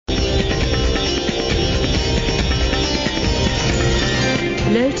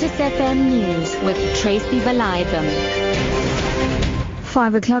FM News with Tracy Valaydham.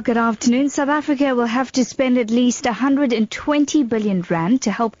 5 o'clock at afternoon. South Africa will have to spend at least 120 billion rand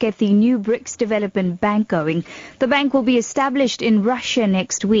to help get the new BRICS Development Bank going. The bank will be established in Russia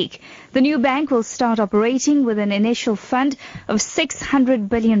next week. The new bank will start operating with an initial fund of 600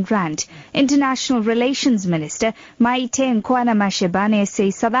 billion rand. International Relations Minister Maite Nkoana-Mashebane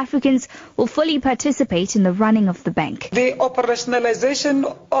says South Africans will fully participate in the running of the bank. The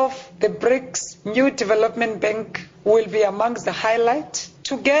operationalization of the BRICS New Development Bank will be amongst the highlights,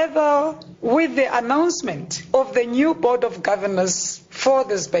 together with the announcement of the new board of governors for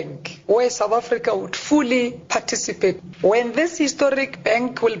this bank, where South Africa would fully participate. When this historic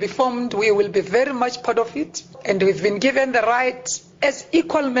bank will be formed, we will be very much part of it, and we've been given the right as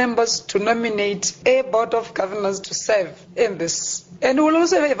equal members to nominate a board of governors to serve in this. And we'll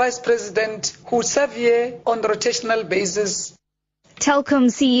also have a vice president who will serve here on a rotational basis. Telkom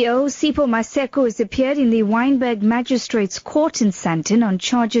CEO Sipho Maseko has appeared in the Wynberg Magistrates Court in Sandton on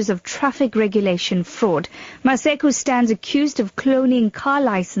charges of traffic regulation fraud. Maseko stands accused of cloning car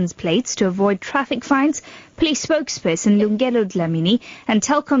license plates to avoid traffic fines. Police spokesperson Lungelo Dlamini and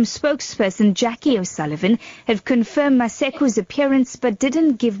Telkom spokesperson Jackie O'Sullivan have confirmed Maseko's appearance but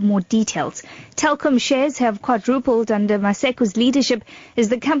didn't give more details. Telkom shares have quadrupled under Maseko's leadership as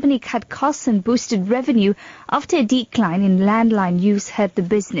the company cut costs and boosted revenue after a decline in landline use hurt the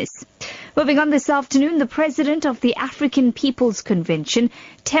business. Moving on this afternoon, the president of the African People's Convention,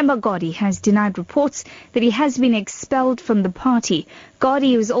 Themba Godi, has denied reports that he has been expelled from the party.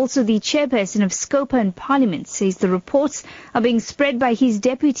 Godi, who is also the chairperson of SCOPA in Parliament, says the reports are being spread by his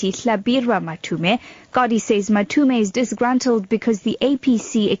deputy, Hlabirwa Matume. Godi says Matume is disgruntled because the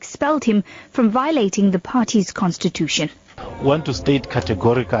APC expelled him from violating the party's constitution. I want to state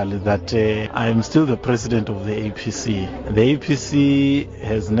categorically that I am still the president of the APC. The APC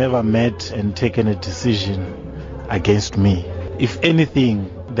has never met and taken a decision against me. If anything,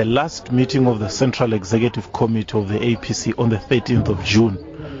 the last meeting of the Central Executive Committee of the APC on the 13th of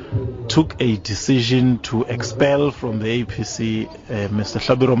June took a decision to expel from the APC Mr.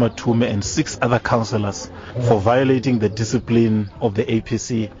 Hlabirwa Matume and 6 other councillors for violating the discipline of the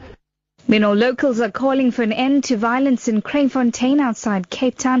APC. Meanwhile, locals are calling for an end to violence in Kraaifontein outside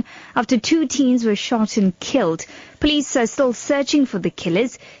Cape Town after 2 teens were shot and killed. Police are still searching for the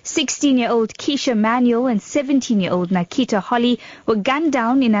killers. 16-year-old Keisha Manuel and 17-year-old Nakita Holly were gunned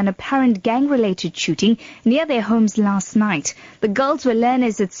down in an apparent gang-related shooting near their homes last night. The girls were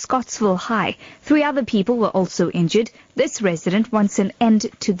learners at Scottsville High. 3 other people were also injured. This resident wants an end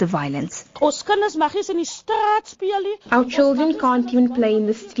to the violence. Our children can't even play in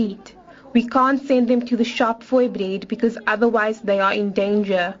the street. We can't send them to the shop for bread because otherwise they are in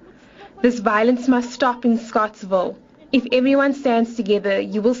danger. This violence must stop in Scottsville. If everyone stands together,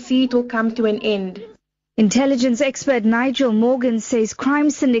 you will see it will come to an end. Intelligence expert Nigel Morgan says crime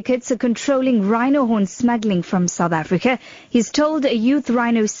syndicates are controlling rhino horn smuggling from South Africa. He's told a youth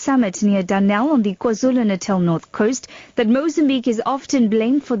rhino summit near Danell on the KwaZulu-Natal North Coast that Mozambique is often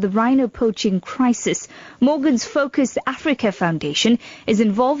blamed for the rhino poaching crisis. Morgan's Focus Africa Foundation is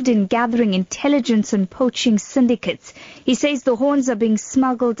involved in gathering intelligence on poaching syndicates. He says the horns are being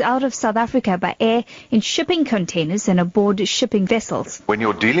smuggled out of South Africa by air in shipping containers and aboard shipping vessels. When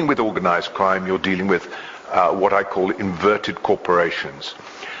you're dealing with organized crime, you're dealing with what I call inverted corporations.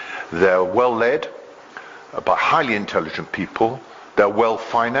 They're well led by highly intelligent people. They're well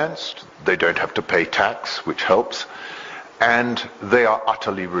financed. They don't have to pay tax, which helps. And they are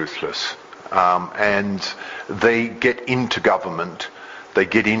utterly ruthless. And they get into government. They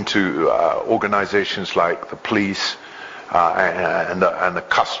get into organizations like the police and the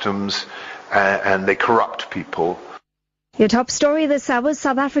customs, and they corrupt people. Your top story this hour,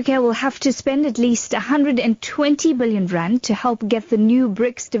 South Africa will have to spend at least 120 billion rand to help get the new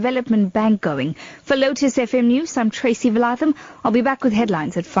BRICS Development Bank going. For Lotus FM News, I'm Tracy Valaydham. I'll be back with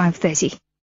headlines at 5:30.